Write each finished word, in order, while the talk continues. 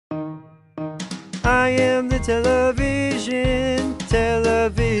I am the television,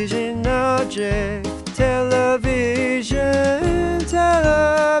 television object, television,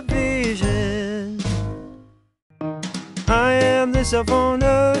 television. I am the cell phone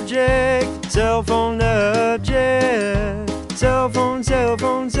object, cell phone object, cell phone, cell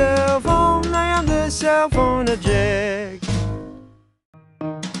phone, cell phone. I am the cell phone object.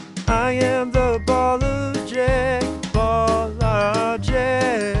 I am the ball object, ball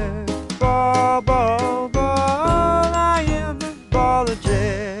object, ball, ball, ball. I am the ball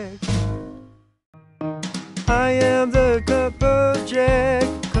object. I am the cup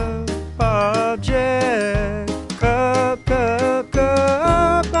object, cup object, cup, cup,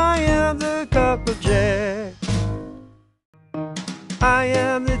 cup. I am the cup object. I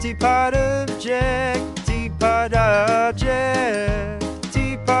am the teapot object, teapot object,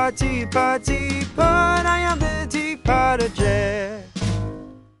 teapot, teapot, teapot. I am the teapot object.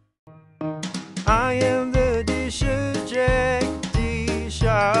 I am the dish object, dish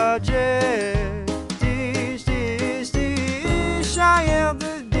object, dish, dish, dish. I am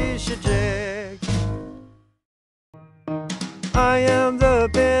the dish object. I am the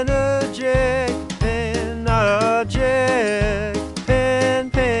pen object, pen object, pen,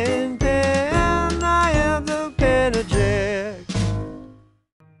 pen, pen. I am the pen object.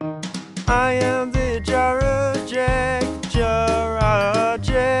 I am the jar object, jar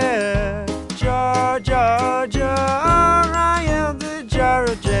object, jar, jar, jar. I am the jar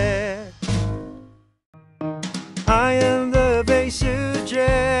object. I am the vase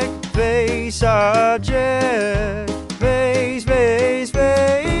object, vase object, vase, vase,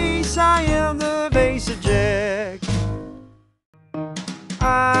 vase. I am the vase object.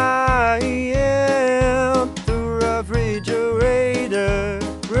 I am the refrigerator,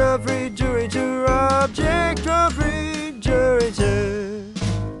 refrigerator object, refrigerator.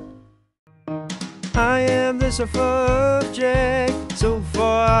 I am the sofa object,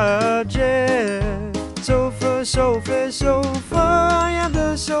 sofa object, sofa, sofa, sofa. I am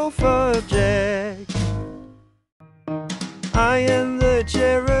the sofa object. I am the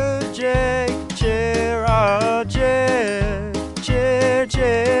chair object, chair object, chair,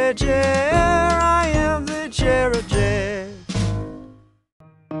 chair, chair. I am the chair object.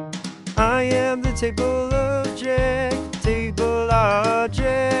 I am the table object, table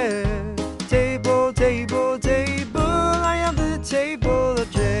object, table, table, table. I am the table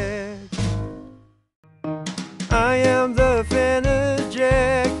object. I am the fan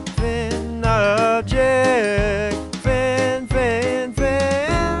object, fan object, fan, fan,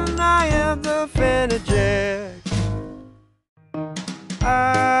 fan. I am the fan object.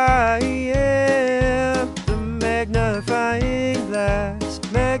 I am the magnifying glass,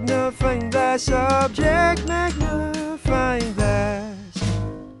 magnifying glass object, magnifying glass.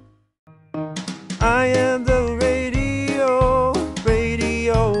 I am the radio,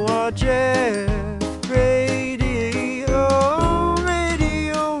 radio object, radio,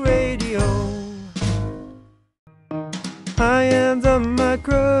 radio, radio. I am the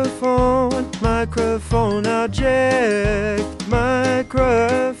microphone, microphone object,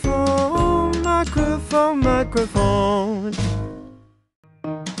 microphone, microphone, microphone.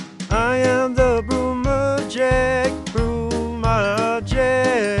 I am the broom object, broom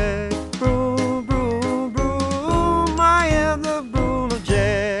object, broom, broom, broom. I am the broom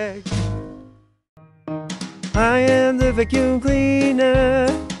object. I am the vacuum cleaner,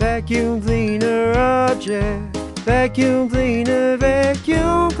 vacuum cleaner object, vacuum cleaner,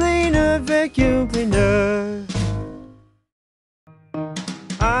 vacuum cleaner, vacuum cleaner.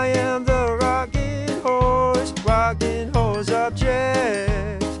 I am the rocking horse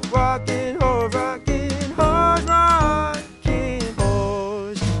object, rocking horse, rocking horse, rocking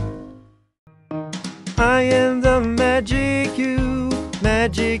horse. I am the magic cube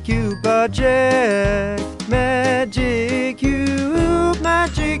object, magic cube,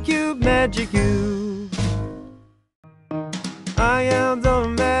 magic cube, magic cube. I am the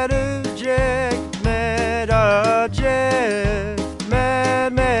mad object, mad object,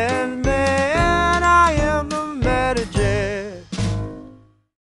 mad, mad, mad. I am the mad object.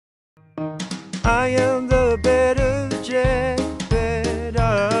 I am the bed object, bed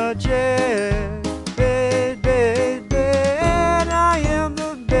object, bed, bed, bed. I am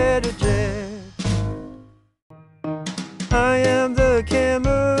the bed object. I am the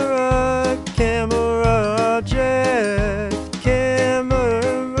camera, camera object,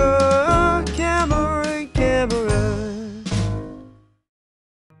 camera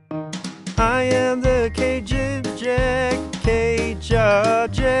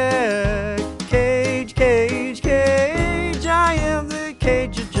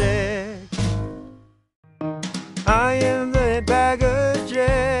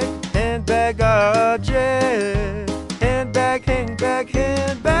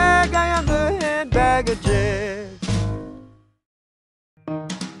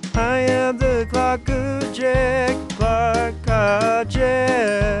clock object, Clark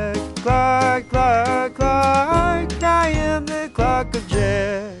object, Clark, Clark, Clark. I am the clock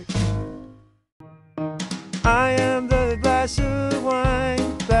object. I am the glass of wine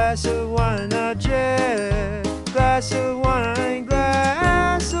object, glass of wine,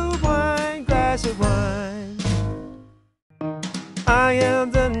 glass of wine, glass of wine. I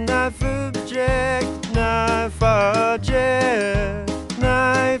am the knife object, knife object,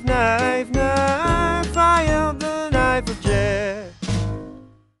 knife, knife, knife. I am the knife object.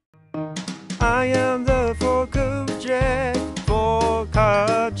 I am the fork object, fork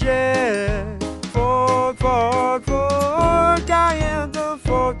object, fork, fork, fork. I am the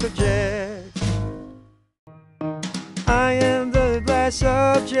fork object. I am the glass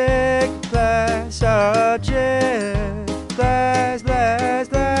object, glass object, glass, glass,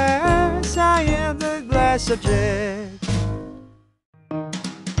 glass. I am the glass object.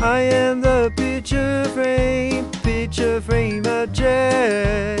 I am the picture frame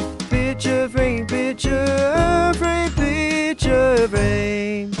object, picture frame, picture frame, picture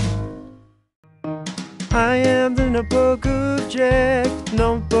frame. I am the notebook object,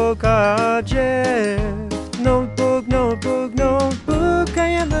 notebook object, notebook, notebook, notebook. I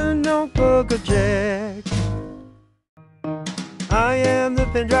am the notebook object. I am the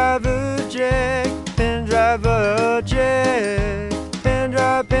pen drive object, pen drive object, pen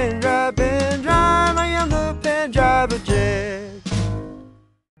drive, pen drive, pen drive. I am the pen drive object.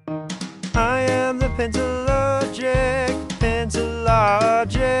 I am the pencil object, pencil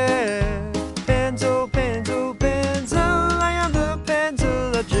object, pencil, pencil, pencil. I am the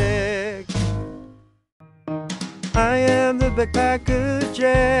pencil object. I am the backpack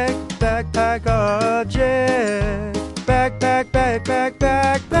object, backpack object, backpack, backpack,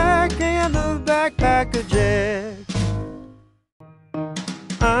 backpack. I am the backpack object.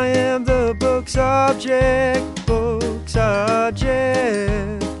 I am the books object, books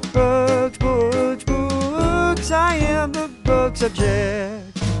object, books, books, books. I am the books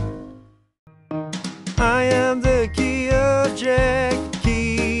object. I am the key object,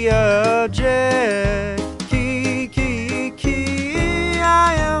 key object, key, key, key.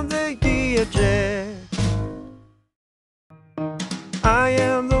 I am the key object. I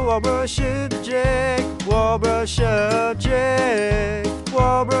am the wall brush object, wall brush object,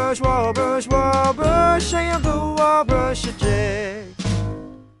 wall brush, wall brush, wall brush. I am the wall brush object.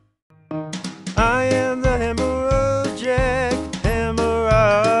 I am the hammer object, hammer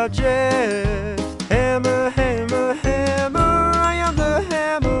object, hammer, hammer, hammer. I am the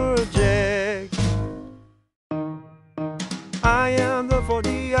hammer object. I am